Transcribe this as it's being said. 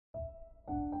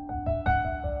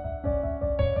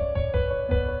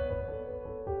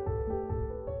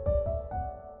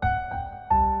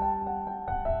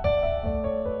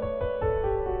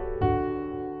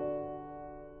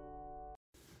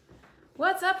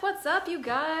What's up, you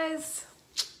guys?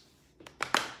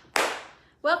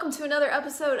 Welcome to another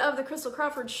episode of the Christel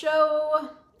Crawford Show.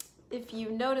 If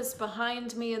you notice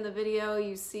behind me in the video,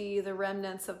 you see the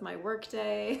remnants of my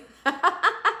workday.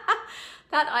 That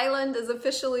island is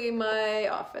officially my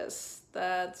office.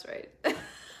 That's right.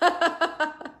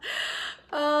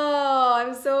 Oh,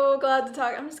 I'm so glad to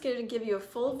talk. I'm just going to give you a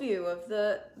full view of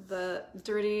the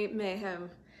dirty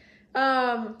mayhem.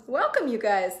 Welcome you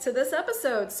guys to this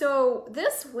episode. So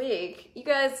this week, you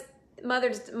guys,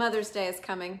 Mother's Day is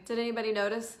coming. Did anybody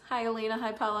notice? Hi Alina,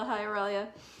 hi Paula, hi Aurelia.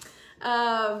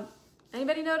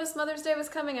 Anybody notice Mother's Day was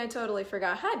coming? I totally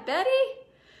forgot. Hi Betty.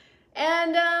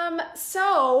 And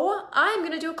so I'm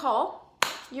gonna do a call.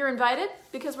 You're invited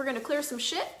because we're gonna clear some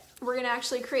shit. We're gonna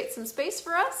actually create some space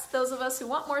for us, those of us who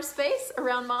want more space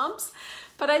around moms.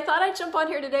 But I thought I'd jump on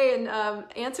here today and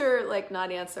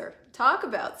talk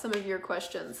about some of your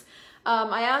questions.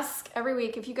 I ask every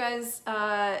week if you guys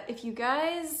are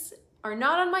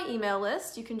not on my email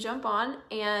list, you can jump on,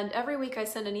 and every week I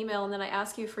send an email and then I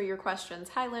ask you for your questions.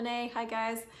 Hi Lene, hi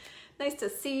guys, nice to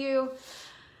see you.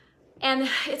 And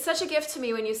it's such a gift to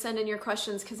me when you send in your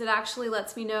questions because it actually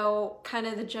lets me know kind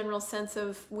of the general sense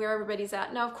of where everybody's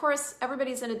at. Now, of course,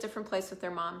 everybody's in a different place with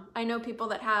their mom. I know people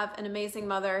that have an amazing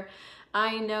mother.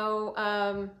 I know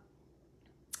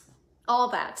all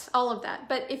of that.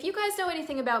 But if you guys know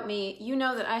anything about me, you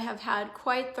know that I have had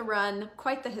quite the run,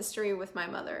 quite the history with my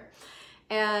mother.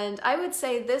 And I would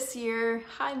say this year,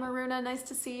 hi Maruna, nice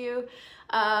to see you.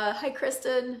 Hi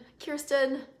Kirsten,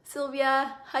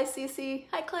 Sylvia, hi Cece,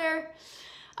 hi Claire.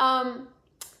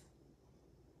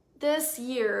 This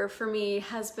year for me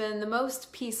has been the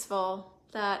most peaceful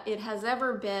that it has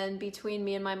ever been between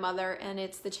me and my mother, and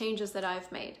it's the changes that I've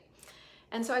made.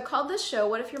 And so I called this show,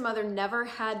 What If Your Mother Never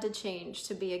Had to Change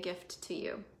to Be a Gift to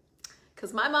You?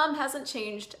 Because my mom hasn't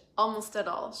changed almost at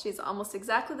all. She's almost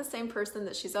exactly the same person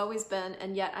that she's always been,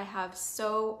 and yet I have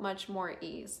so much more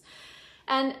ease.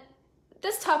 And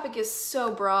this topic is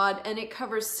so broad and it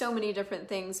covers so many different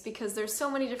things because there's so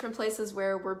many different places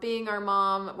where we're being our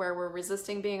mom, where we're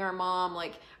resisting being our mom.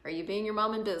 Like, are you being your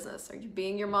mom in business? Are you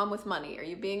being your mom with money? Are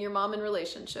you being your mom in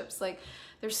relationships? Like,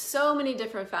 there's so many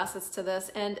different facets to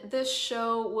this, and this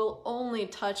show will only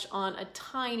touch on a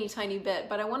tiny, tiny bit,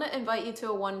 but I want to invite you to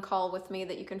a one call with me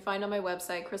that you can find on my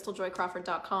website,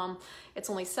 ChrystelJoyCrawford.com. It's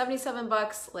only 77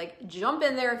 bucks. Like, jump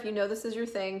in there if you know this is your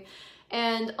thing.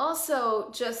 And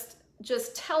also just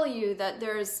tell you that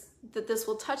this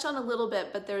will touch on a little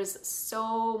bit, but there's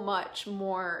so much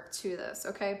more to this,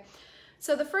 okay?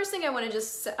 So the first thing I want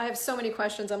to I have so many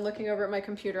questions. I'm looking over at my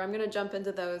computer. I'm going to jump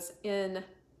into those in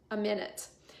a minute.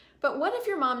 But what if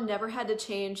your mom never had to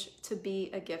change to be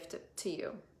a gift to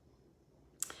you?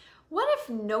 What if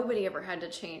nobody ever had to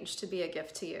change to be a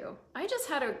gift to you? I just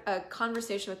had a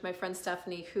conversation with my friend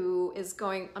Stephanie, who is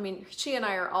she and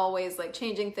I are always like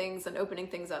changing things and opening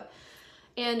things up.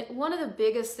 And one of the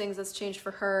biggest things that's changed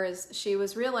for her is she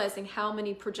was realizing how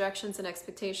many projections and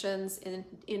expectations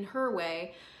in her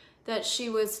way that she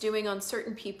was doing on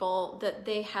certain people, that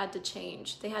they had to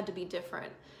change, they had to be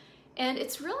different. And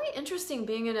it's really interesting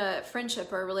being in a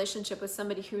friendship or a relationship with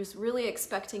somebody who's really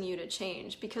expecting you to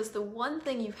change, because the one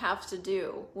thing you have to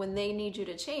do when they need you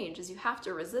to change is you have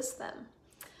to resist them.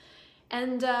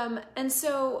 And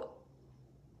so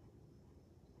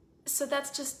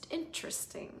that's just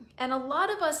interesting. And a lot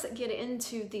of us that get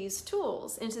into these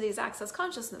tools, into these access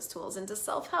consciousness tools, into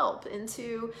self-help,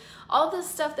 into all this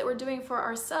stuff that we're doing for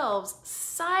ourselves,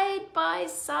 side by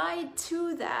side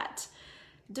to that,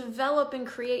 develop and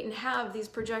create and have these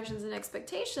projections and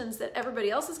expectations that everybody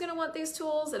else is going to want these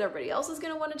tools, that everybody else is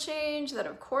going to want to change, that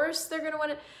of course they're going to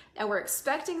want it, and we're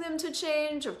expecting them to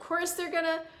change, of course they're going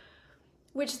to,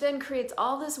 which then creates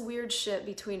all this weird shit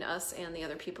between us and the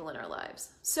other people in our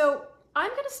lives. So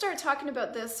I'm going to start talking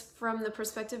about this from the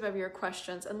perspective of your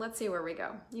questions, and let's see where we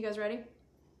go. You guys ready?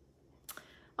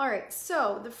 All right,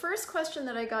 so the first question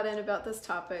that I got in about this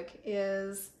topic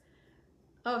is,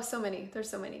 there's so many.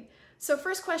 So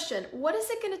first question, what is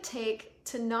it going to take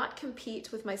to not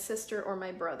compete with my sister or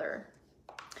my brother?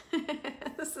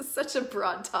 This is such a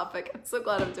broad topic. I'm so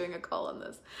glad I'm doing a call on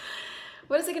this.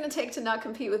 What is it going to take to not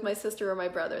compete with my sister or my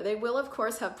brother? They will, of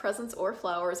course, have presents or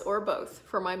flowers or both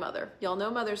for my mother. Y'all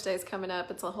know Mother's Day is coming up.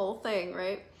 It's a whole thing,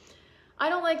 right? I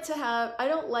don't like to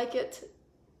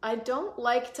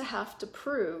have to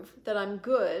prove that I'm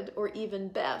good or even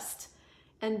best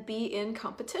and be in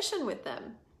competition with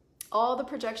them. All the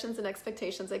projections and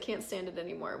expectations, I can't stand it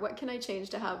anymore. What can I change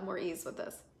to have more ease with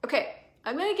this? Okay,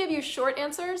 I'm gonna give you short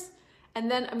answers and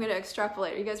then I'm gonna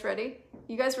extrapolate. Are you guys ready?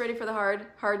 You guys ready for the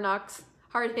hard knocks,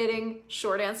 hard hitting,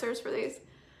 short answers for these?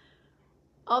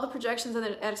 all the projections and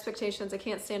the expectations, I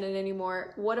can't stand it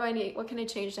anymore. What do I need? What can I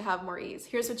change to have more ease?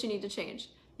 Here's what you need to change.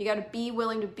 You got to be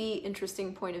willing to be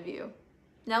interesting point of view.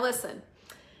 Now listen,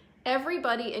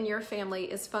 everybody in your family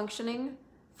is functioning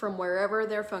from wherever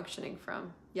they're functioning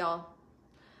from, y'all.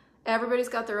 Everybody's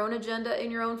got their own agenda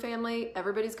in your own family.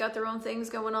 Everybody's got their own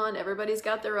things going on. Everybody's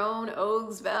got their own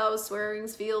oaths, vows,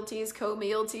 swearings, fealties,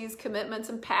 co-mealties, commitments,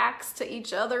 and pacts to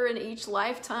each other in each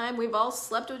lifetime. We've all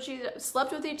slept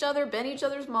with each other, been each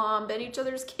other's mom, been each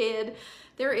other's kid.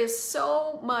 There is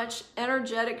so much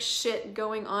energetic shit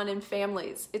going on in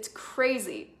families. It's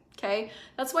crazy, okay?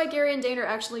 That's why Gary and Dane are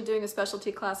actually doing a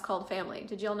specialty class called Family.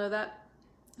 Did y'all know that?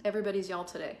 Everybody's y'all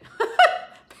today.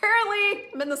 Apparently,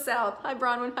 I'm in the South. Hi,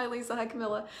 Bronwyn. Hi, Lisa. Hi,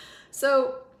 Camilla.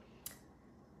 So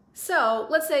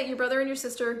let's say your brother and your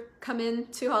sister come in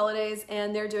to holidays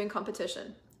and they're doing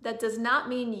competition. That does not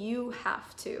mean you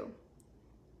have to,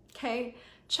 okay?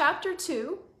 Chapter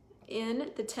 2 in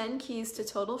the 10 Keys to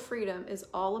Total Freedom is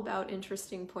all about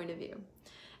interesting point of view.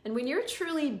 And when you're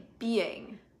truly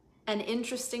being an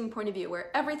interesting point of view, where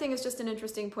everything is just an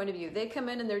interesting point of view, they come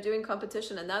in and they're doing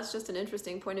competition and that's just an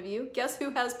interesting point of view, guess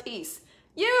who has peace?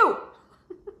 You!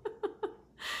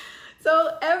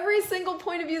 So every single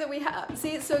point of view that we have,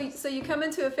 see, so you come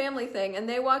into a family thing and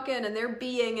they walk in and they're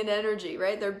being an energy,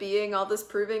 right? They're being all this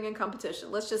proving and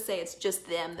competition. Let's just say it's just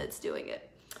them that's doing it.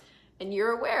 And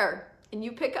you're aware and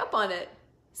you pick up on it.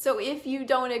 So if you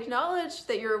don't acknowledge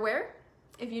that you're aware,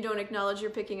 if you don't acknowledge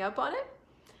you're picking up on it,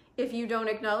 if you don't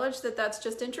acknowledge that that's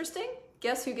just interesting,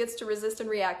 guess who gets to resist and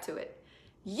react to it?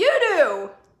 You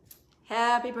do!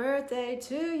 Happy birthday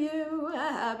to you,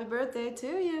 happy birthday to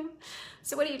you.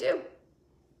 So what do?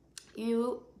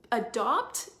 You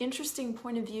adopt interesting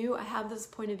point of view, I have this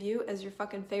point of view, as your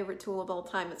fucking favorite tool of all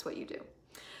time. It's what you do.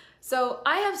 So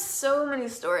I have so many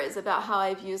stories about how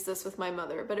I've used this with my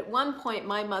mother, but at one point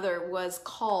my mother was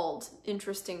called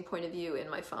interesting point of view in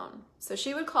my phone. So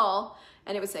she would call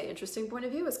and it would say, interesting point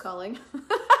of view is calling.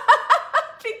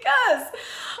 Because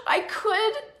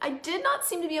I did not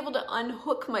seem to be able to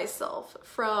unhook myself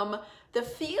from the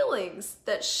feelings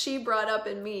that she brought up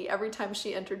in me every time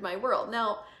she entered my world.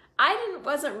 Now,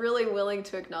 wasn't really willing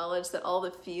to acknowledge that all the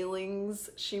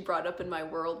feelings she brought up in my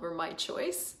world were my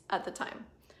choice at the time.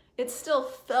 It still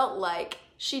felt like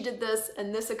she did this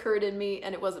and this occurred in me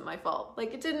and it wasn't my fault.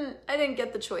 Like I didn't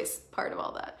get the choice part of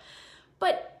all that.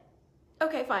 But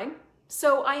okay, fine.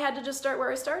 So I had to just start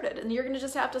where I started, and you're gonna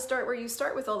just have to start where you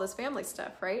start with all this family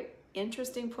stuff, right?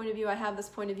 Interesting point of view. I have this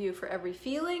point of view for every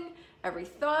feeling, every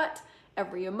thought,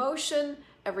 every emotion,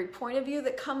 every point of view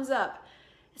that comes up.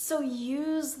 So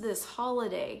use this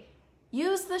holiday.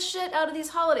 Use the shit out of these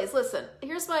holidays. Listen,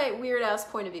 here's my weird ass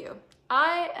point of view.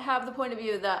 I have the point of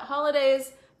view that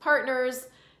holidays, partners,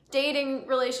 dating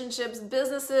relationships,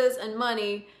 businesses, and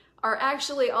money are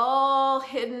actually all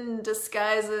hidden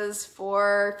disguises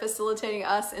for facilitating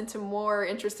us into more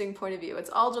interesting point of view. It's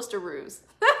all just a ruse.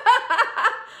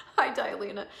 Hi,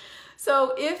 Dialena.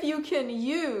 So if you can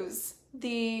use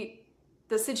the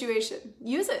situation,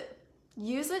 use it.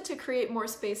 Use it to create more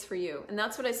space for you. And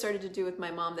that's what I started to do with my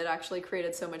mom that actually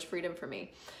created so much freedom for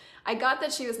me. I got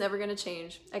that she was never gonna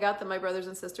change. I got that my brothers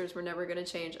and sisters were never gonna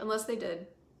change unless they did.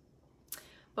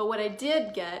 But what I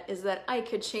did get is that I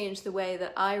could change the way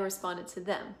that I responded to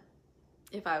them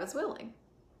if I was willing.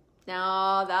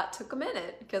 Now that took a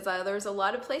minute because there was a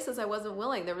lot of places I wasn't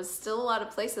willing. There was still a lot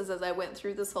of places as I went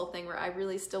through this whole thing where I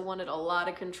really still wanted a lot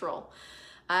of control.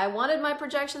 I wanted my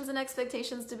projections and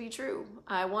expectations to be true.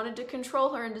 I wanted to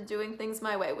control her into doing things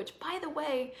my way, which by the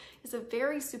way is a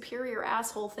very superior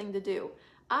asshole thing to do.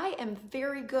 I am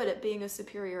very good at being a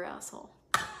superior asshole.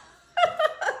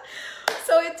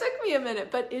 So it took me a minute,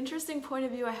 but interesting point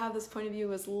of view. I have this point of view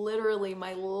was literally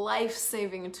my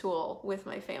life-saving tool with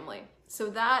my family. So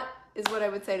that is what I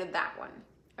would say to that one.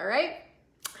 All right.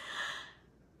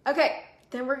 Okay.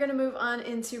 Then we're going to move on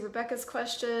into Rebecca's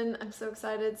question. I'm so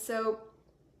excited. So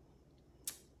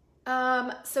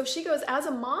she goes, as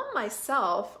a mom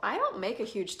myself, I don't make a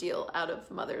huge deal out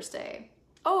of Mother's Day.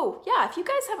 Oh yeah. If you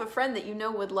guys have a friend that you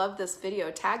know would love this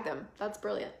video, tag them. That's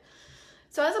brilliant.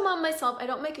 So as a mom myself, I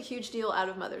don't make a huge deal out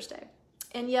of Mother's Day.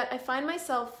 And yet I find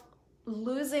myself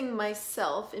losing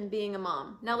myself in being a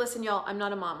mom. Now listen, y'all, I'm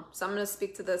not a mom. So I'm going to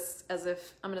speak to this as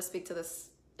if I'm going to speak to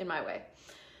this in my way.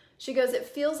 She goes, it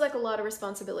feels like a lot of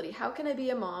responsibility. How can I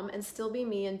be a mom and still be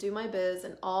me and do my biz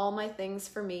and all my things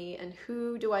for me? And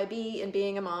who do I be in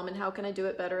being a mom? And how can I do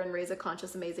it better and raise a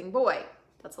conscious, amazing boy?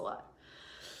 That's a lot.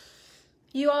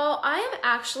 You all, I am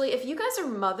actually, if you guys are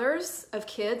mothers of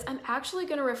kids, I'm actually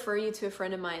going to refer you to a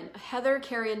friend of mine. Heather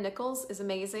Carrion Nichols is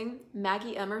amazing.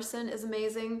 Maggie Emerson is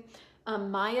amazing.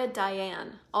 Maya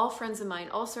Diane, all friends of mine,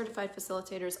 all certified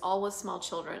facilitators, all with small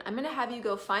children. I'm going to have you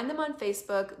go find them on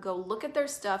Facebook, go look at their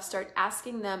stuff, start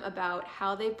asking them about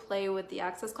how they play with the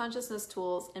access consciousness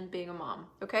tools and being a mom,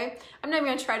 okay? I'm not even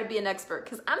going to try to be an expert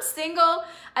because I'm single.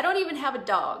 I don't even have a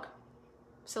dog.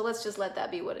 So let's just let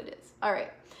that be what it is. All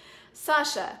right.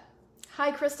 Sasha.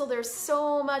 Hi, Christel. There's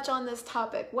so much on this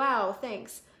topic. Wow,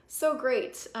 thanks. So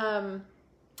great.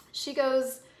 She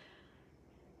goes,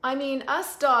 I mean,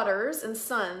 us daughters and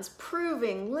sons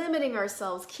proving, limiting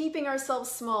ourselves, keeping ourselves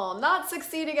small, not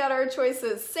succeeding at our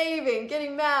choices, saving,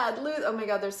 getting mad, lose. Oh my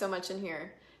God, there's so much in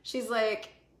here. She's like,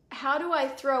 how do I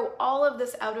throw all of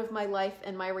this out of my life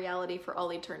and my reality for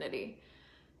all eternity?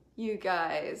 You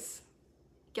guys,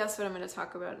 guess what I'm going to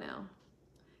talk about now?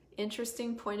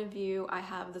 Interesting point of view. I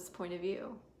have this point of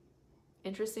view.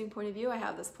 Interesting point of view, I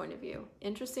have this point of view.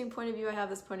 Interesting point of view, I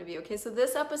have this point of view. Okay, so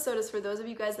this episode is for those of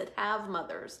you guys that have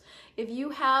mothers. If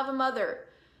you have a mother,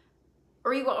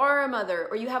 or you are a mother,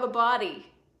 or you have a body,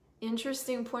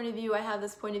 interesting point of view, I have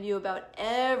this point of view about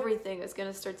everything that's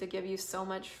gonna start to give you so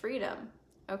much freedom,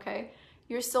 okay?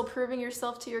 You're still proving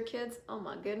yourself to your kids? Oh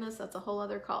my goodness, that's a whole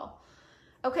other call.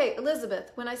 Okay,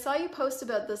 Elizabeth, when I saw you post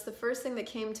about this, the first thing that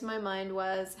came to my mind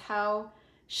was how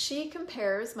she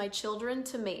compares my children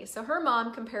to me. So her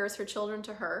mom compares her children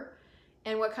to her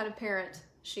and what kind of parent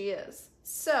she is.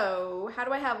 So how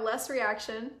do I have less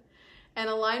reaction and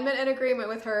alignment and agreement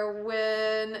with her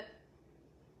when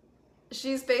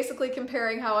she's basically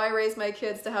comparing how I raise my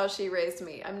kids to how she raised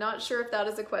me? I'm not sure if that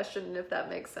is a question and if that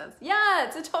makes sense. Yeah,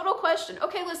 it's a total question.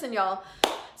 Okay, listen, y'all.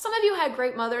 Some of you had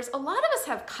great mothers. A lot of us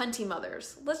have cunty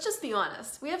mothers. Let's just be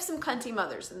honest. We have some cunty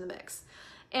mothers in the mix.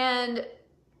 And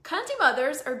cunty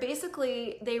mothers are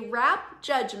basically, they wrap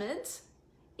judgment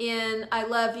in I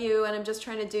love you and I'm just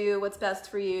trying to do what's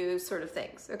best for you sort of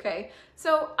things, okay?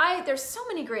 So there's so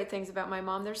many great things about my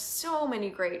mom. There's so many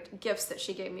great gifts that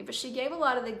she gave me, but she gave a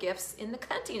lot of the gifts in the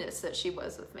cuntiness that she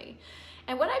was with me.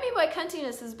 And what I mean by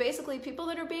cuntiness is basically people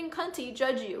that are being cunty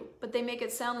judge you, but they make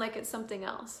it sound like it's something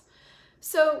else.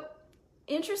 So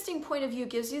interesting point of view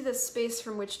gives you this space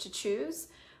from which to choose.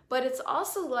 But it's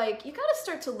also like, you got to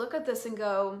start to look at this and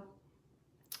go,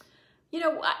 you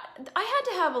know, I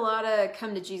had to have a lot of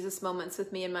come to Jesus moments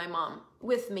with me and my mom,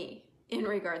 with me in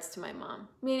regards to my mom.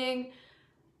 Meaning,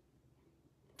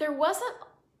 there wasn't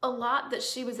a lot that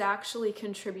she was actually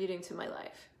contributing to my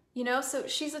life. You know, so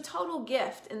she's a total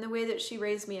gift in the way that she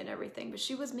raised me and everything, but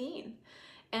she was mean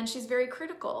and she's very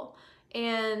critical.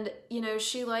 And, you know,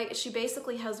 she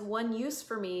basically has one use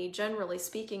for me, generally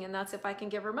speaking, and that's if I can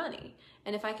give her money.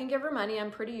 And if I can give her money,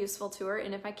 I'm pretty useful to her.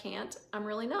 And if I can't, I'm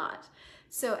really not.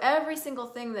 So every single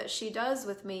thing that she does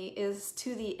with me is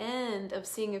to the end of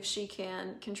seeing if she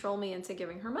can control me into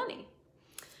giving her money.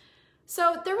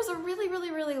 So there was a really,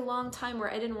 really, really long time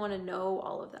where I didn't want to know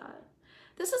all of that.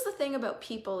 This is the thing about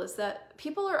people, is that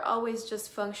people are always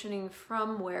just functioning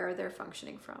from where they're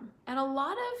functioning from. And a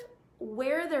lot of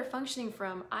where they're functioning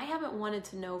from, I haven't wanted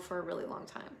to know for a really long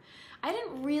time. I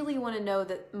didn't really want to know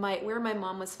that where my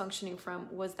mom was functioning from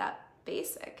was that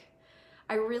basic.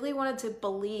 I really wanted to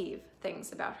believe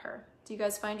things about her. Do you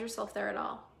guys find yourself there at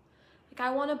all? Like,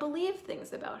 I want to believe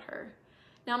things about her.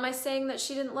 Now, am I saying that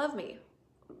she didn't love me?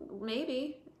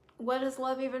 Maybe. What does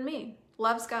love even mean?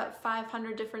 Love's got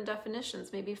 500 different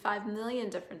definitions, maybe 5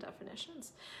 million different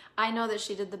definitions. I know that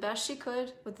she did the best she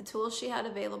could with the tools she had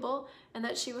available and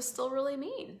that she was still really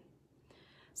mean.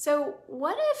 So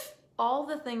what if all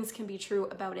the things can be true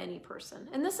about any person?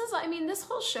 And this is, I mean, this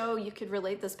whole show, you could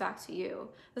relate this back to you.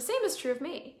 The same is true of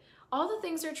me. All the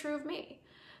things are true of me.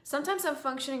 Sometimes I'm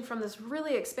functioning from this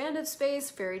really expanded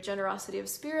space, very generosity of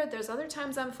spirit. There's other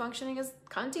times I'm functioning as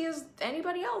cunty as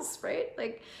anybody else, right?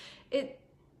 Like,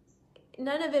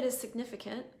 none of it is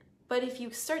significant, but if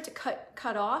you start to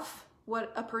cut off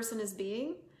what a person is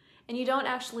being, and you don't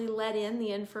actually let in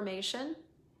the information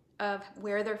of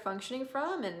where they're functioning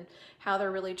from and how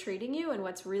they're really treating you and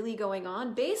what's really going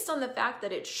on, based on the fact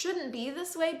that it shouldn't be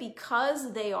this way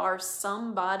because they are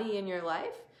somebody in your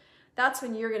life, that's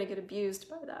when you're going to get abused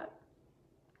by that.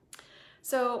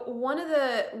 So one of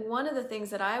the things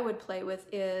that I would play with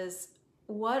is,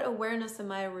 what awareness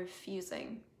am I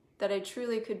refusing? That I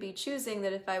truly could be choosing,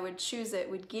 that if I would choose it,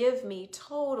 would give me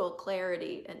total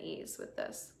clarity and ease with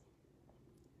this.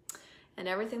 And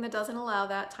everything that doesn't allow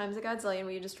that, times a godzillion,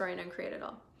 will you destroy and uncreate it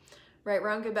all. Right,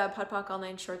 wrong, good, bad, POD, POC, all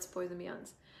 9 shorts, boys and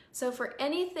beyonds. So for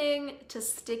anything to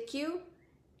stick you,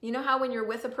 you know how when you're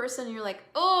with a person and you're like,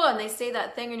 oh, and they say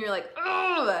that thing and you're like,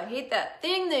 oh, I hate that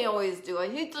thing they always do. I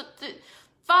hate that,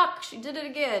 fuck, she did it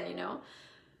again, you know?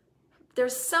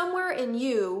 There's somewhere in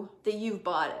you that you've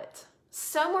bought it.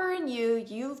 somewhere in you,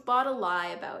 you've bought a lie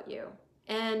about you.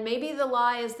 And maybe the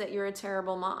lie is that you're a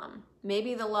terrible mom.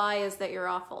 Maybe the lie is that you're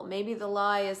awful. Maybe the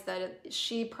lie is that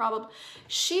she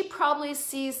probably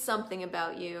sees something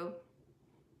about you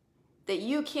that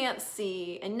you can't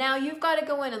see, and now you've got to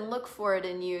go in and look for it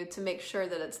in you to make sure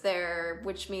that it's there,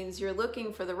 which means you're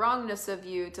looking for the wrongness of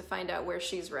you to find out where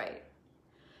she's right.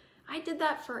 I did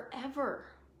that forever.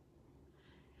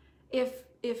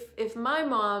 If my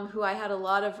mom, who I had a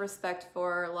lot of respect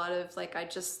for, a lot of I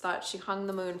just thought she hung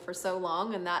the moon for so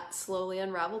long, and that slowly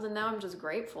unraveled, and now I'm just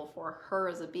grateful for her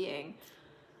as a being.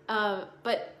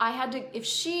 But I had to, if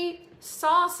she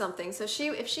saw something, so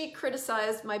if she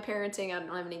criticized my parenting, I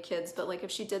don't have any kids, but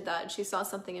if she did that and she saw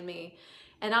something in me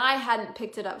and I hadn't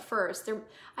picked it up first,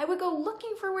 I would go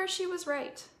looking for where she was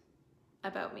right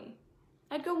about me.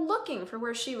 I'd go looking for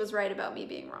where she was right about me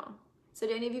being wrong. So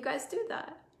do any of you guys do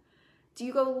that? Do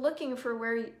you go looking for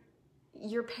where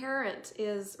your parent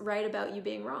is right about you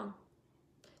being wrong?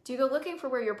 Do you go looking for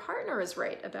where your partner is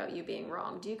right about you being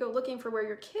wrong? Do you go looking for where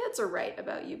your kids are right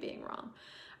about you being wrong?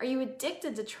 Are you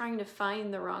addicted to trying to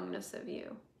find the wrongness of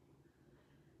you?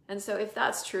 And so if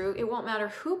that's true, it won't matter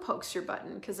who pokes your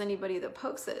button, because anybody that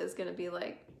pokes it is going to be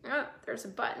like, oh, there's a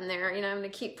button there, I'm going to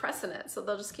keep pressing it. So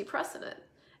they'll just keep pressing it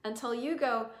until you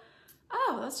go,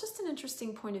 oh, that's just an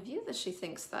interesting point of view that she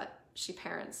thinks that she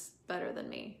parents better than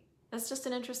me. That's just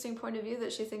an interesting point of view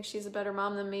that she thinks she's a better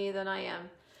mom than me than I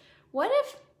am. What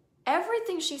if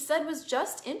everything she said was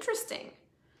just interesting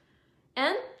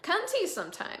and cunty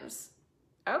sometimes?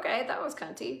 Okay, that was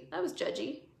cunty. That was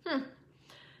judgy.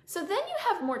 So then you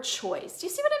have more choice. Do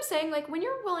you see what I'm saying? When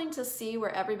you're willing to see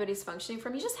where everybody's functioning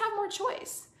from, you just have more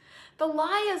choice. The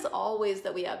lie is always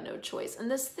that we have no choice. And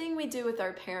this thing we do with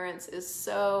our parents is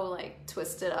so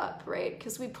twisted up, right?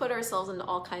 Because we put ourselves into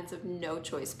all kinds of no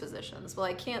choice positions. Well,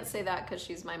 I can't say that because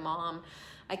she's my mom.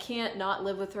 I can't not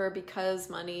live with her because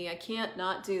money. I can't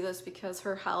not do this because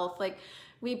her health.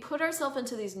 We put ourselves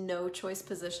into these no choice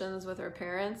positions with our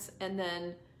parents and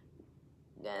then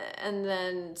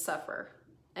suffer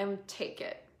and take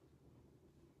it.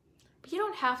 But you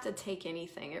don't have to take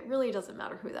anything. It really doesn't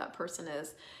matter who that person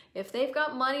is. If they've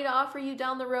got money to offer you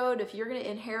down the road, if you're going to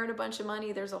inherit a bunch of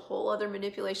money, there's a whole other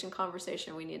manipulation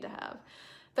conversation we need to have.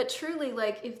 But truly,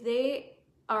 if they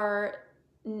are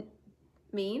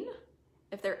mean,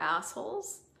 if they're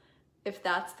assholes, if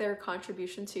that's their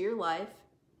contribution to your life,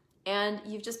 and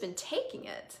you've just been taking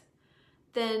it,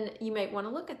 then you might want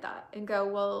to look at that and go,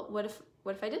 well, what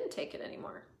if I didn't take it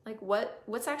anymore?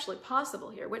 What's actually possible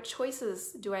here? What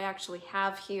choices do I actually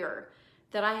have here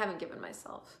that I haven't given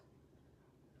myself?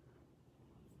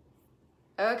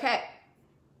 Okay.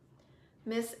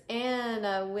 Miss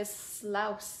Anna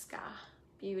Wislowska,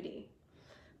 beauty.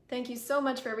 Thank you so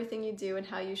much for everything you do and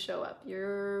how you show up.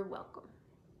 You're welcome.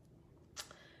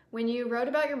 When you wrote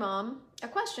about your mom, a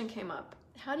question came up.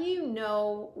 How do you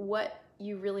know what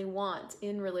you really want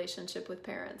in relationship with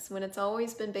parents when it's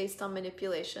always been based on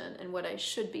manipulation and what I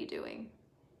should be doing?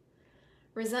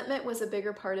 Resentment was a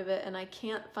bigger part of it, and I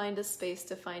can't find a space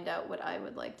to find out what I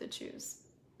would like to choose.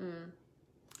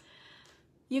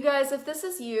 You guys, if this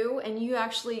is you and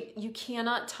you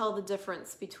cannot tell the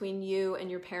difference between you and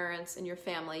your parents and your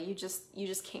family, you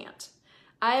just can't.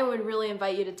 I would really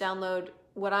invite you to download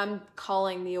what I'm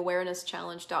calling the Awareness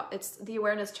Challenge. It's the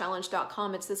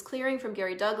awarennesschallenge.com. It's this clearing from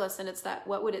Gary Douglas, and it's that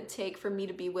what would it take for me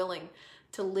to be willing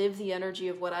to live the energy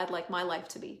of what I'd like my life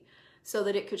to be, so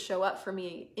that it could show up for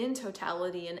me in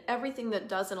totality, and everything that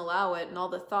doesn't allow it, and all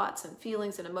the thoughts and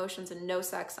feelings and emotions and no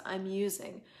sex I'm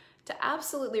using to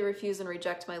absolutely refuse and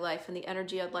reject my life and the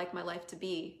energy I'd like my life to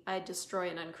be. I destroy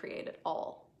and uncreate it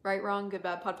all. Right, wrong, good,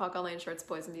 bad, pod, poc, all nine shorts,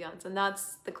 boys and beyonds. And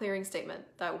that's the clearing statement,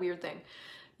 that weird thing.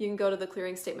 You can go to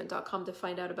theclearingstatement.com to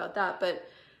find out about that. But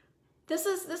this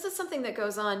is something that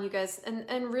goes on, you guys,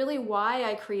 and really why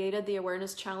I created the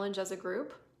Awareness Challenge as a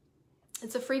group.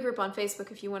 It's a free group on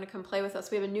Facebook if you want to come play with us.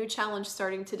 We have a new challenge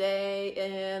starting today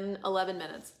in 11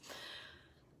 minutes.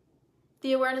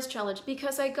 The Awareness Challenge,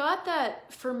 because I got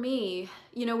that for me,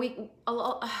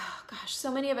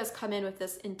 so many of us come in with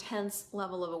this intense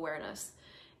level of awareness.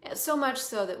 So much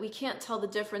so that we can't tell the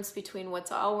difference between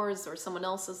what's ours or someone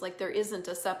else's. There isn't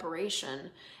a separation,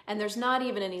 and there's not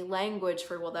even any language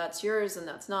for, well, that's yours and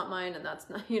that's not mine and that's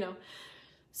not,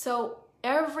 So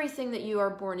everything that you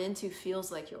are born into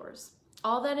feels like yours.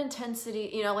 All that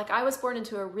intensity, I was born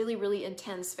into a really, really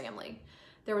intense family.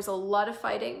 There was a lot of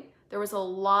fighting. There was a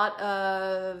lot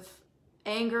of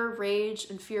anger, rage,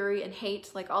 and fury, and hate,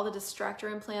 like all the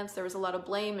distractor implants. There was a lot of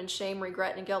blame and shame,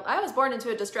 regret, and guilt. I was born into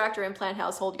a distractor implant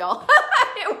household, y'all.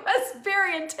 It was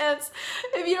very intense.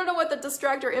 If you don't know what the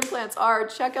distractor implants are,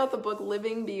 check out the book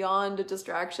Living Beyond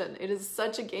Distraction. It is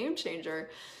such a game changer.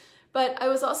 But I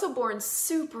was also born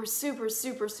super, super,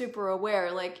 super, super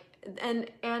aware. Like,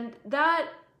 and that,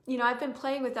 you know, I've been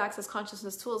playing with Access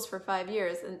Consciousness tools for 5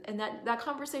 years, and that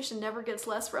conversation never gets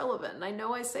less relevant. And I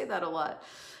know I say that a lot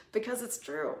because it's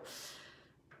true.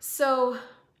 So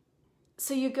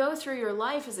you go through your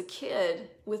life as a kid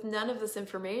with none of this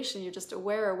information. You're just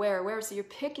aware. So you're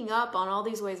picking up on all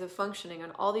these ways of functioning,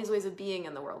 on all these ways of being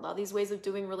in the world, all these ways of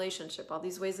doing relationship, all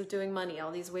these ways of doing money,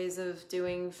 all these ways of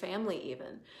doing family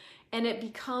even. And it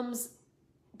becomes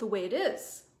the way it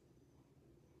is.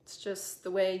 It's just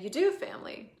the way you do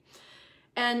family.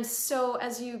 And so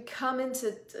as you come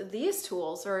into these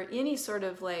tools, or any sort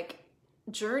of like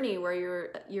journey where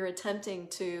you're attempting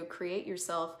to create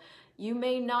yourself, you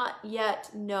may not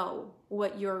yet know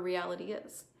what your reality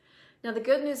is. Now, the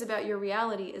good news about your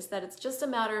reality is that it's just a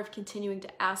matter of continuing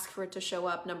to ask for it to show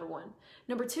up, number one.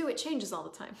 Number two, it changes all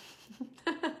the time.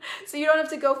 So you don't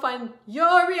have to go find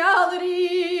your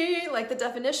reality. Like, the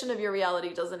definition of your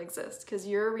reality doesn't exist, because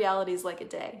your reality is like a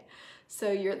day.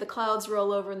 So the clouds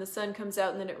roll over and the sun comes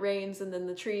out and then it rains and then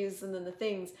the trees and then the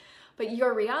things. But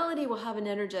your reality will have an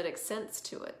energetic sense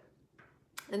to it.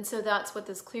 And so that's what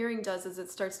this clearing does, is it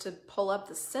starts to pull up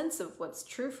the sense of what's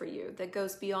true for you that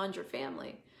goes beyond your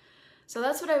family. So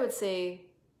that's what I would say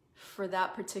for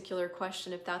that particular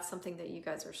question, if that's something that you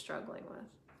guys are struggling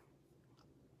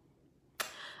with.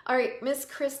 All right, Miss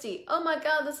Christy. Oh my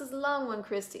God, this is a long one,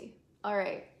 Christy. All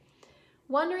right.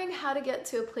 Wondering how to get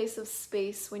to a place of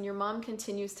space when your mom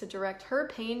continues to direct her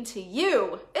pain to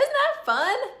you. Isn't that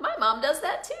fun? My mom does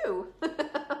that too.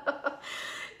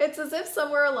 It's as if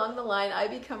somewhere along the line I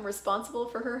become responsible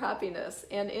for her happiness,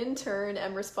 and in turn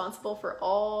am responsible for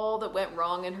all that went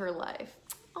wrong in her life.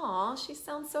 Aw, she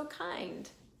sounds so kind.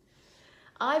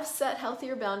 I've set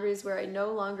healthier boundaries where I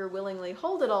no longer willingly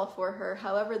hold it all for her.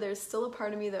 However, there's still a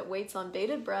part of me that waits on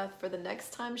bated breath for the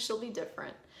next time she'll be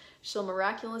different. She'll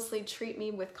miraculously treat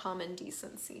me with common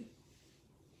decency.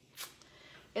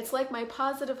 It's like my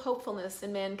positive hopefulness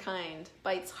in mankind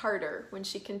bites harder when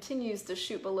she continues to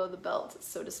shoot below the belt,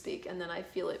 so to speak, and then I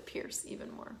feel it pierce even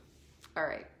more. All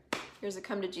right, here's a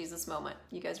come to Jesus moment.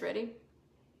 You guys ready?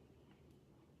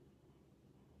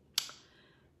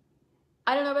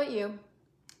 I don't know about you,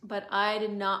 but I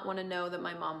did not want to know that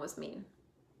my mom was mean.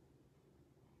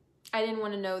 I didn't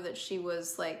want to know that she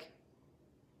was like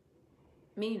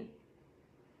mean.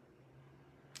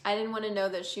 I didn't want to know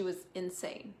that she was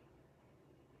insane.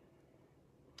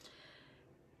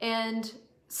 And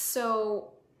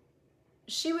so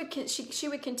she would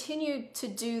continue to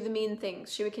do the mean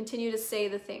things. She would continue to say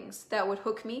the things that would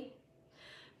hook me.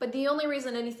 But the only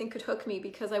reason anything could hook me,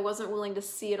 because I wasn't willing to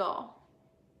see it all.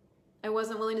 I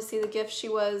wasn't willing to see the gift she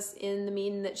was in the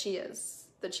mean that she is,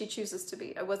 that she chooses to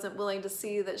be. I wasn't willing to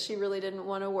see that she really didn't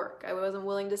want to work. I wasn't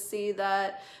willing to see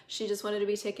that she just wanted to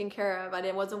be taken care of.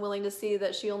 I wasn't willing to see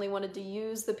that she only wanted to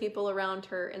use the people around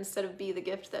her instead of be the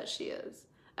gift that she is.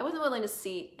 I wasn't willing to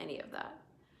see any of that.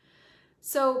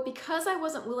 So because I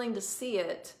wasn't willing to see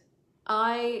it,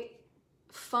 I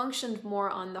functioned more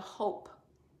on the hope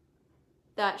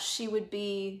that she would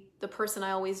be the person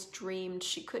I always dreamed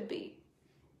she could be.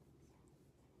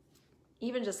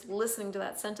 Even just listening to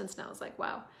that sentence now, I was like,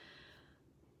 wow.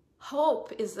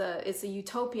 Hope is a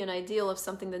utopian ideal of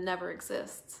something that never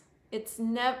exists. It's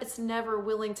never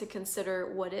willing to consider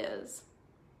what is.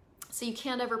 So you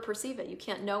can't ever perceive it. You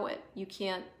can't know it. You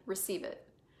can't receive it.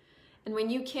 And when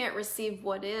you can't receive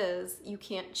what is, you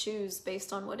can't choose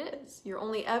based on what is. You're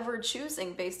only ever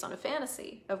choosing based on a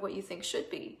fantasy of what you think should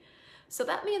be. So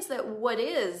that means that what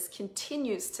is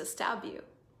continues to stab you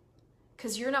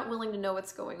because you're not willing to know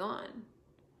what's going on.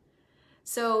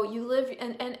 So you live,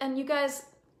 and you guys,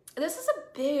 this is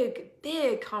a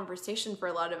big conversation for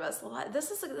a lot of us.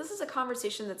 This is a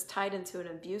conversation that's tied into an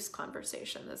abuse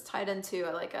conversation, that's tied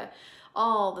into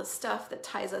all the stuff that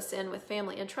ties us in with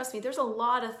family. And trust me, there's a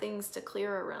lot of things to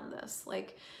clear around this.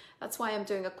 Like, that's why I'm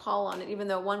doing a call on it, even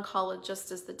though one call is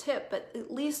just as the tip. But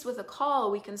at least with a call,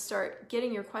 we can start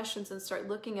getting your questions and start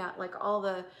looking at like all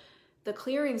the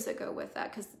clearings that go with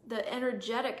that, because the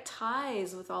energetic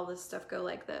ties with all this stuff go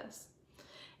like this.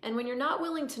 And when you're not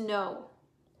willing to know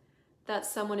that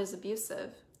someone is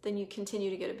abusive, then you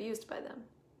continue to get abused by them.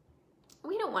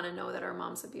 We don't want to know that our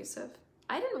mom's abusive.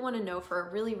 I didn't want to know for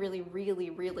a really, really,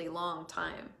 really, really long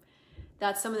time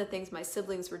that some of the things my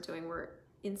siblings were doing were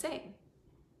insane.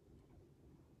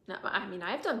 Now, I mean,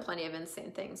 I've done plenty of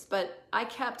insane things, but I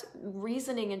kept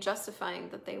reasoning and justifying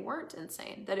that they weren't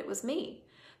insane, that it was me,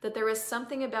 that there was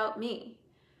something about me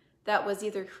that was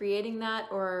either creating that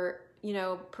or, you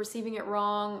know, perceiving it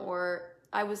wrong, or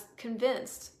I was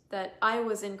convinced that I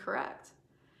was incorrect.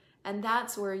 And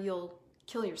that's where you'll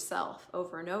kill yourself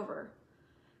over and over.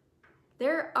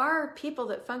 There are people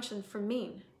that function from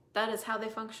mean. That is how they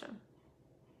function.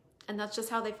 And that's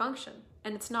just how they function.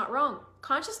 And it's not wrong.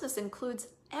 Consciousness includes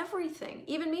everything,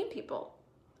 even mean people.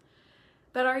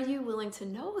 But are you willing to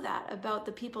know that about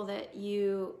the people that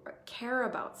you care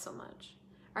about so much?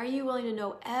 Are you willing to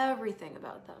know everything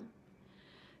about them?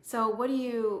 So what are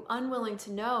you unwilling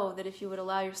to know that if you would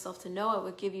allow yourself to know, it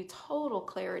would give you total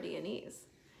clarity and ease?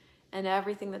 And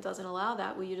everything that doesn't allow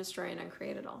that, will you destroy and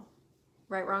uncreate it all?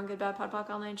 Right, wrong, good, bad, POD, POC,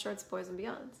 all nine shorts, boys and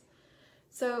beyonds.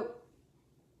 So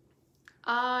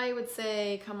I would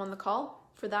say come on the call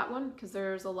for that one, because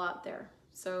there's a lot there.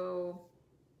 So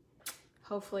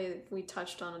hopefully we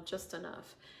touched on it just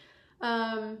enough.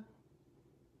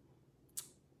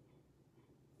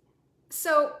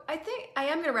 So I think I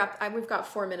am going to wrap. We've got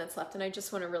 4 minutes left, and I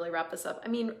just want to really wrap this up. I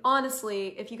mean, honestly,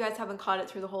 if you guys haven't caught it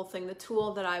through the whole thing, the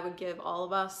tool that I would give all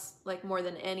of us, like more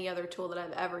than any other tool that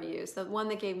I've ever used, the one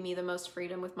that gave me the most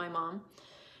freedom with my mom,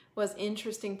 was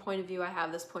interesting point of view. I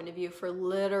have this point of view for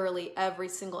literally every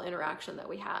single interaction that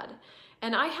we had.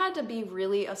 And I had to be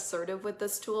really assertive with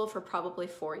this tool for probably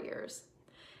 4 years.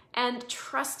 And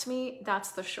trust me,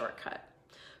 that's the shortcut.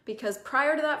 Because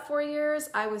prior to that 4 years,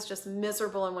 I was just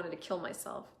miserable and wanted to kill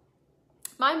myself.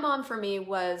 My mom, for me,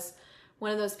 was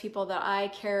one of those people that I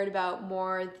cared about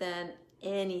more than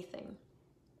anything.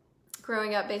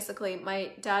 Growing up, basically,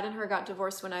 my dad and her got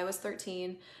divorced when I was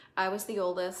 13. I was the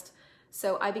oldest,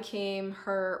 so I became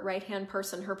her right-hand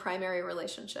person, her primary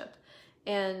relationship.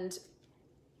 And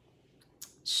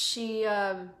she,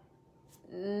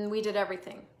 we did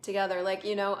everything together. Like,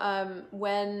 you know,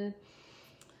 when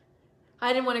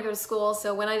I didn't want to go to school,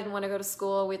 so when I didn't want to go to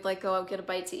school, we'd like go out, get a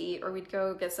bite to eat, or we'd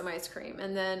go get some ice cream.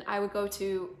 And then I would go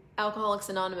to Alcoholics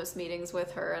Anonymous meetings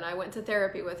with her, and I went to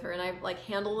therapy with her, and I like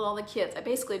handled all the kids. I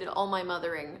basically did all my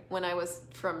mothering when I was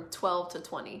from 12 to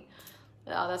 20.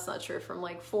 Oh, that's not true, from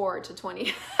like 4 to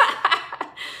 20.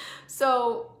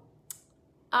 So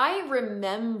I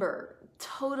remember,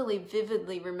 totally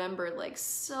vividly remember, like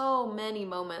so many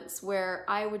moments where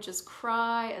I would just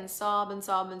cry and sob and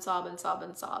sob and sob and sob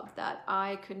and sob that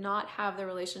I could not have the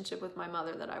relationship with my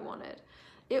mother that I wanted.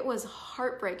 It was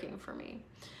heartbreaking for me.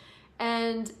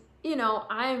 And, you know,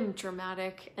 I'm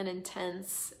dramatic and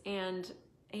intense, and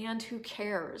who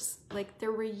cares? Like,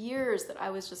 there were years that I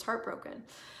was just heartbroken.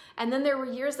 And then there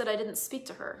were years that I didn't speak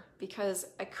to her because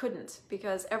I couldn't,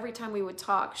 because every time we would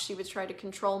talk, she would try to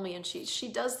control me, and she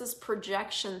does this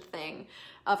projection thing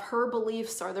of her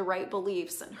beliefs are the right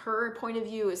beliefs and her point of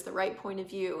view is the right point of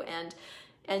view, and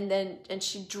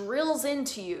she drills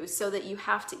into you so that you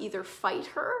have to either fight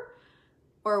her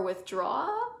or withdraw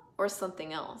or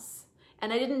something else.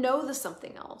 And I didn't know the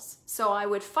something else. So I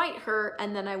would fight her,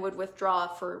 and then I would withdraw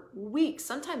for weeks,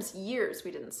 sometimes years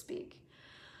we didn't speak.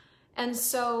 And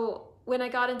so when I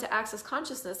got into Access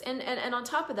Consciousness, and on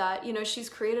top of that, you know, she's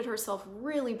created herself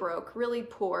really broke, really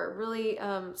poor, really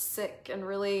sick, and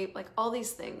really like all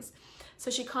these things.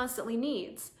 So she constantly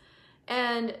needs.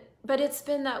 But it's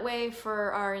been that way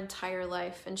for our entire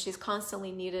life. And she's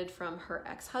constantly needed from her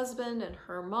ex-husband and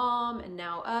her mom and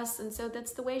now us. And so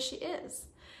that's the way she is.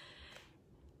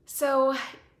 So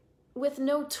with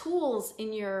no tools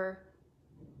in your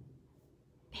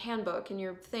handbook, in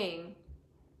your thing,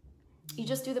 you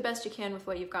just do the best you can with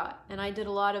what you've got. And I did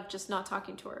a lot of just not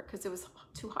talking to her because it was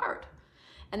too hard.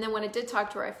 And then when I did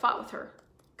talk to her, I fought with her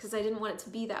because I didn't want it to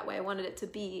be that way. I wanted it to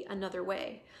be another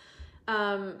way.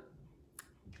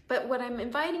 But what I'm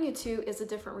inviting you to is a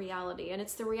different reality. And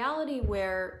it's the reality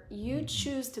where you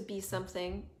choose to be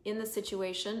something in the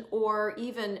situation, or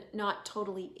even not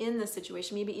totally in the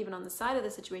situation, maybe even on the side of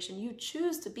the situation. You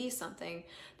choose to be something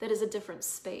that is a different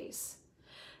space.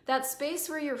 That space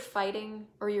where you're fighting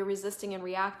or you're resisting and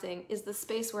reacting is the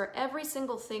space where every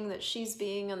single thing that she's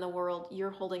being in the world,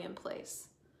 you're holding in place.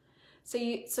 So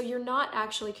you're not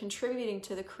actually contributing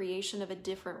to the creation of a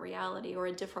different reality or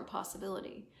a different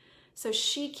possibility. So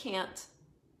she can't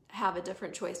have a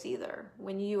different choice either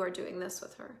when you are doing this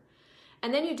with her.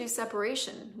 And then you do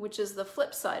separation, which is the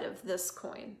flip side of this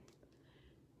coin.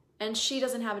 And she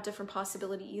doesn't have a different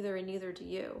possibility either, and neither do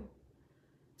you.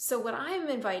 So what I'm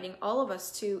inviting all of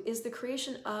us to is the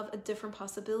creation of a different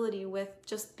possibility with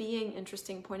just being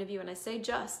interesting point of view. And I say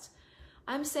just,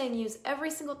 I'm saying use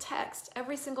every single text,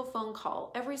 every single phone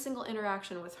call, every single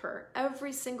interaction with her,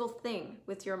 every single thing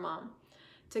with your mom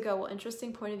to go, well,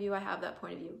 interesting point of view, I have that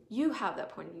point of view. You have that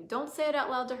point of view. Don't say it out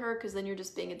loud to her because then you're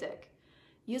just being a dick.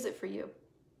 Use it for you.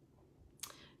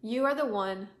 You are the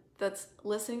one that's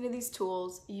listening to these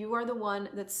tools. You are the one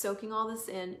that's soaking all this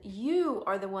in. You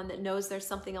are the one that knows there's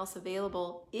something else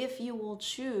available if you will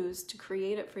choose to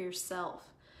create it for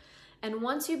yourself. And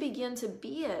once you begin to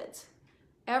be it,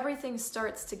 everything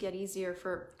starts to get easier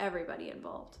for everybody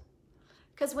involved.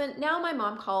 Because now my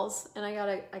mom calls, and I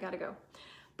gotta go.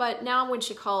 But now when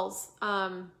she calls,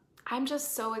 I'm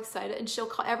just so excited. And she'll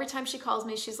call, every time she calls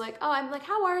me, she's like, oh, I'm like,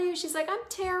 how are you? She's like, I'm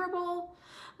terrible.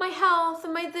 My health,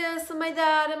 and my this, and my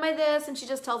that, and my this. And she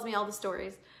just tells me all the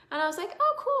stories. And I was like,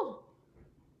 oh, cool.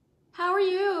 How are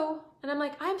you? And I'm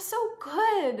like, I'm so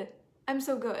good. I'm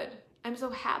so good. I'm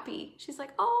so happy. She's like,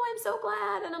 oh, I'm so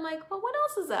glad. And I'm like, well, what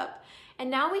else is up?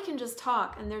 And now we can just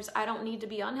talk. And I don't need to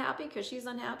be unhappy because she's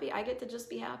unhappy. I get to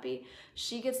just be happy.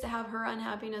 She gets to have her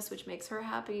unhappiness, which makes her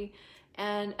happy.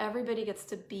 And everybody gets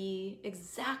to be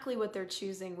exactly what they're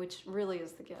choosing, which really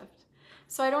is the gift.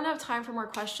 So I don't have time for more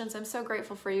questions. I'm so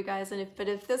grateful for you guys. But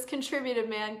if this contributed,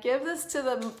 man, give this to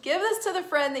the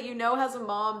friend that you know has a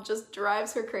mom, just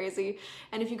drives her crazy.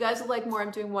 And if you guys would like more,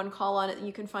 I'm doing one call on it, and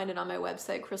you can find it on my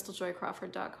website,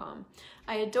 ChrystelJoyCrawford.com.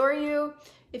 I adore you.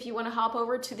 If you want to hop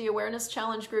over to the Awareness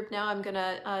Challenge group now, I'm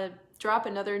gonna drop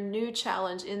another new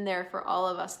challenge in there for all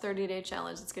of us, 30-day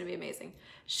challenge. It's gonna be amazing.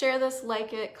 Share this,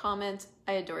 like it, comment.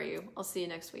 I adore you. I'll see you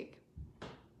next week.